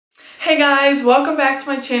Hey guys, welcome back to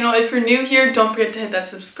my channel. If you're new here, don't forget to hit that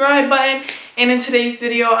subscribe button. And in today's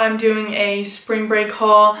video, I'm doing a spring break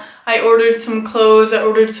haul. I ordered some clothes, I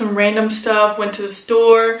ordered some random stuff, went to the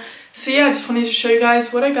store. So yeah, I just wanted to show you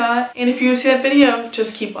guys what I got. And if you want to see that video,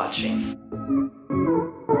 just keep watching.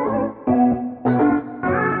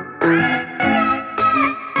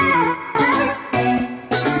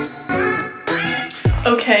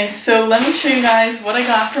 Okay, so let me show you guys what I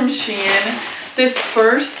got from Shein. This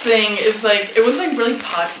first thing is it was really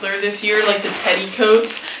popular this year, like the teddy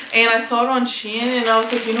coats, and I saw it on Shein and I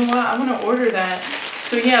was like, you know what, I'm gonna order that.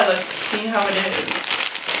 So yeah, let's see how it is.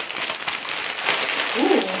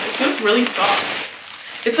 Ooh, it feels really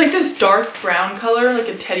soft. It's like this dark brown color, like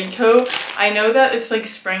a teddy coat. I know that it's like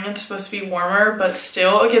spring and it's supposed to be warmer, but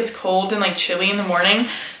still it gets cold and like chilly in the morning.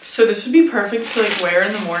 So this would be perfect to like wear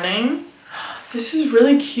in the morning. This is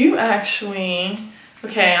really cute actually.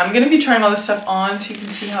 Okay, I'm gonna be trying all this stuff on so you can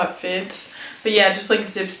see how it fits. But yeah, it just like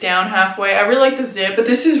zips down halfway. I really like the zip, but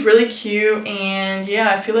this is really cute and yeah,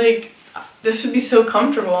 I feel like this would be so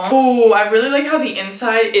comfortable. Oh, I really like how the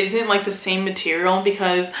inside isn't like the same material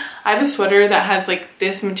because I have a sweater that has like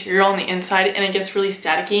this material on the inside and it gets really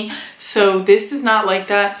staticky. So this is not like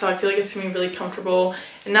that, so I feel like it's gonna be really comfortable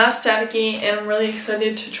and not staticky, and I'm really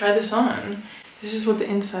excited to try this on. This is what the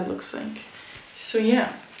inside looks like. So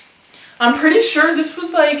yeah. I'm pretty sure this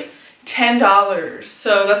was like $10,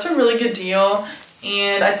 so that's a really good deal.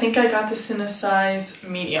 And I think I got this in a size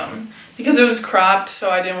medium because it was cropped,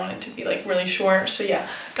 so I didn't want it to be like really short. So yeah,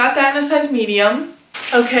 got that in a size medium.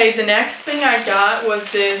 Okay, the next thing I got was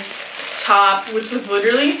this top, which was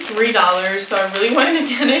literally $3, so I really wanted to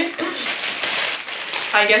get it.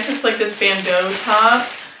 I guess it's like this bandeau top,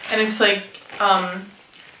 and it's like,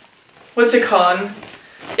 what's it called?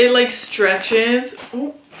 It like stretches.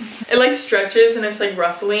 Ooh. It like stretches and it's like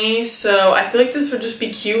ruffly, so I feel like this would just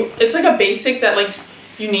be cute. It's like a basic that like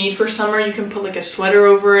you need for summer. You can put like a sweater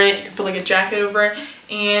over it, you can put like a jacket over it,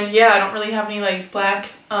 and yeah, I don't really have any like black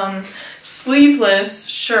sleeveless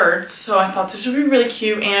shirts, so I thought this would be really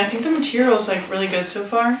cute, and I think the material is like really good so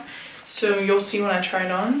far, so you'll see when I try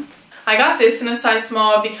it on. I got this in a size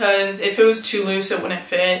small because if it was too loose it wouldn't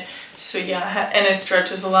fit, so yeah, and it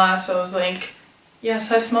stretches a lot, so I was like, yeah,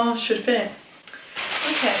 size small should fit.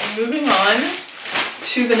 Okay, moving on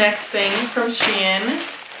to the next thing from Shein.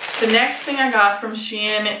 The next thing I got from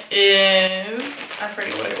Shein is, I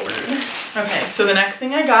forget what I ordered. Okay, so the next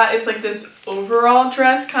thing I got is like this overall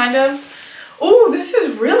dress kind of. Oh, this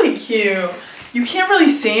is really cute. You can't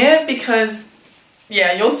really see it because,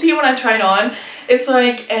 yeah, you'll see it when I try it on. It's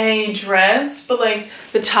like a dress, but like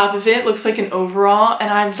the top of it looks like an overall, and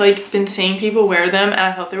I've like been seeing people wear them and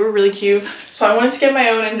I thought they were really cute, so I wanted to get my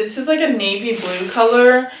own. And this is like a navy blue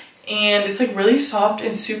color, and it's like really soft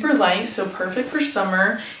and super light, so perfect for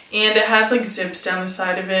summer, and it has like zips down the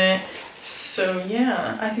side of it. So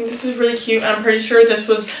yeah, I think this is really cute. I'm pretty sure this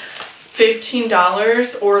was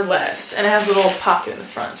 $15 or less, and it has a little pocket in the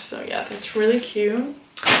front, so yeah, that's really cute.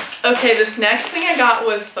 Okay, this next thing I got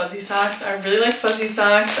was fuzzy socks. I really like fuzzy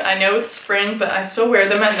socks. I know it's spring, but I still wear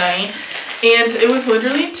them at night. And it was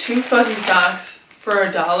literally 2 fuzzy socks for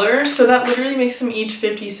 $1, so that literally makes them each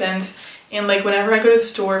 50 cents. And like whenever I go to the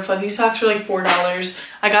store, fuzzy socks are like $4.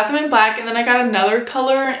 I got them in black, and then I got another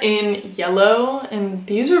color in yellow, and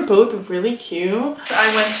these are both really cute.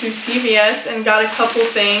 I went to CVS and got a couple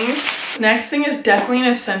things. Next thing is definitely an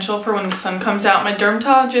essential for when the sun comes out. My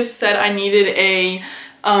dermatologist said I needed a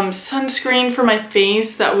sunscreen for my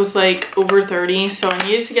face that was like over 30, so I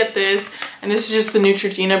needed to get this, and this is just the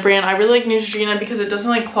Neutrogena brand. I really like Neutrogena because it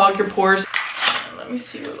doesn't like clog your pores. Let me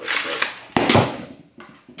see what it looks like.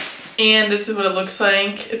 And this is what it looks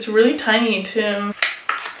like. It's really tiny too.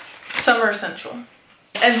 Summer essential.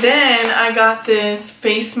 And then I got this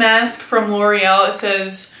face mask from L'Oreal. It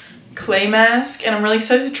says clay mask, and I'm really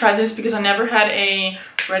excited to try this because I never had a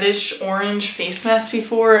reddish orange face mask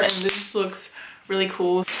before, and this just looks really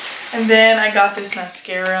cool. And then I got this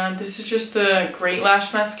mascara. This is just the Great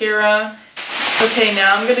Lash mascara. Okay,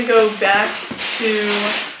 now I'm gonna go back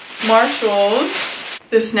to Marshall's.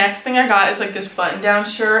 This next thing I got is like this button-down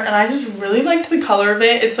shirt, and I just really liked the color of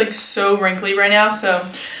it. It's like so wrinkly right now, so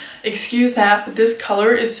excuse that, but this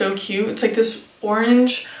color is so cute. It's like this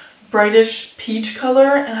orange brightish peach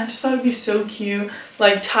color, and I just thought it'd be so cute,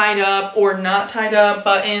 like tied up or not tied up,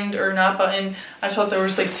 buttoned or not buttoned. I just thought there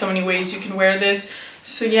was like so many ways you can wear this.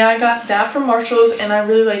 So yeah, I got that from Marshall's, and I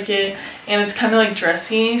really like it, and it's kind of like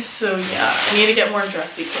dressy, so yeah, I need to get more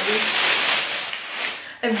dressy clothes.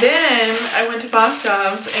 And then I went to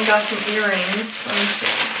Boscov's and got some earrings. Let me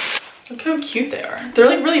see. Look how cute they are. They're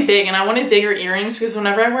like really big, and I wanted bigger earrings because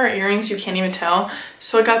whenever I wear earrings, you can't even tell.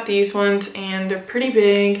 So I got these ones, and they're pretty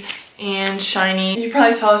big and shiny. You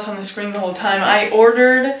probably saw this on the screen the whole time. I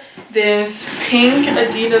ordered this pink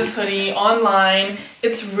Adidas hoodie online.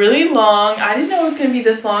 It's really long. I didn't know it was gonna be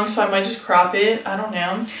this long, so I might just crop it. I don't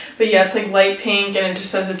know. But yeah, it's like light pink, and it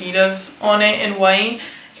just says Adidas on it in white.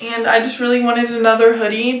 And I just really wanted another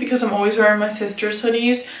hoodie because I'm always wearing my sister's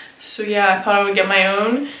hoodies. So yeah, I thought I would get my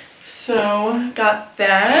own. So got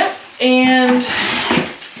that and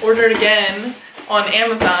ordered again on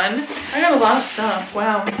Amazon. I got a lot of stuff.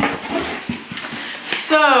 Wow.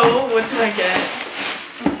 So what did I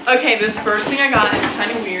get? Okay, this first thing I got is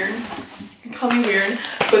kind of weird. You can call me weird,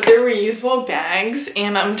 but they're reusable bags,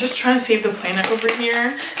 and I'm just trying to save the planet over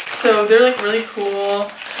here. So they're like really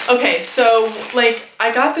cool. Okay, so like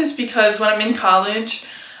I got this because when I'm in college,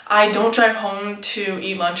 I don't drive home to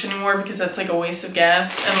eat lunch anymore because that's like a waste of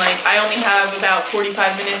gas, and like I only have about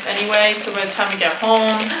 45 minutes anyway, so by the time I get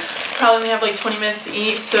home probably only have like 20 minutes to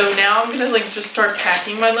eat. So now I'm gonna like just start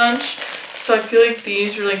packing my lunch. So I feel like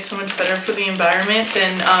these are like so much better for the environment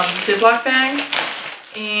than Ziploc bags.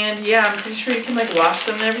 And yeah, I'm pretty sure you can like wash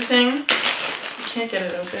them and everything. You can't get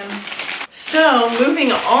it open. So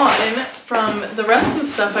moving on from the rest of the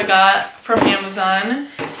stuff I got from Amazon,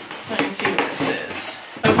 let me see what this is.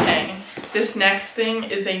 Okay, this next thing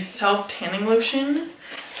is a self-tanning lotion,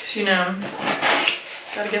 because you know,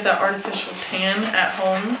 gotta get that artificial tan at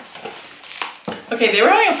home. Okay, they were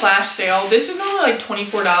having a flash sale. This is normally like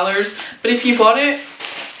 $24, but if you bought it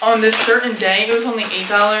on this certain day, it was only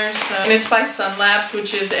 $8. So, and it's by Sunlabs,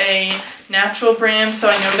 which is a natural brand, so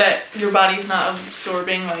I know that your body's not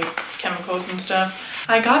absorbing like chemicals and stuff.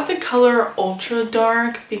 I got the color Ultra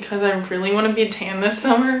Dark because I really want to be tan this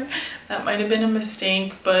summer. That might have been a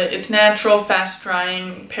mistake, but it's natural, fast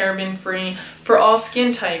drying, paraben free for all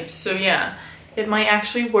skin types. So yeah, it might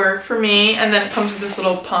actually work for me. And then it comes with this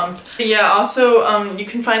little pump. But yeah, also you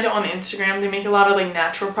can find it on Instagram. They make a lot of like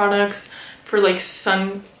natural products for like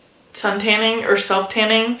sun tanning or self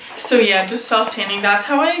tanning. So yeah, just self tanning. That's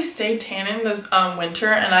how I stay tan in this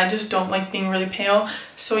winter, and I just don't like being really pale.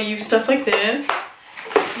 So I use stuff like this.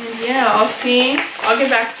 And yeah, I'll get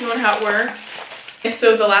back to you on how it works.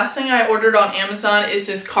 So the last thing I ordered on Amazon is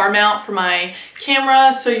this car mount for my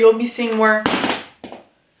camera. So you'll be seeing more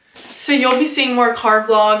car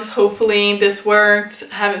vlogs. Hopefully this works.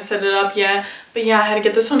 I haven't set it up yet. But yeah, I had to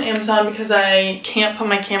get this on Amazon because I can't put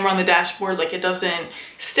my camera on the dashboard. Like it doesn't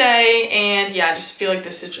stay. And yeah, I just feel like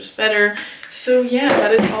this is just better. So yeah,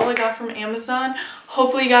 that is all I got from Amazon.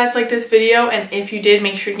 Hopefully you guys liked this video, and if you did,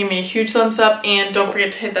 make sure to give me a huge thumbs up and don't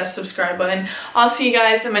forget to hit that subscribe button. I'll see you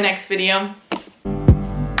guys in my next video.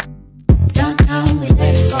 Downtown we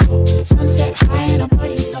let it go. Sunset high and our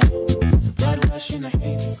bodies low. Blood rush in the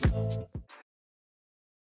haze.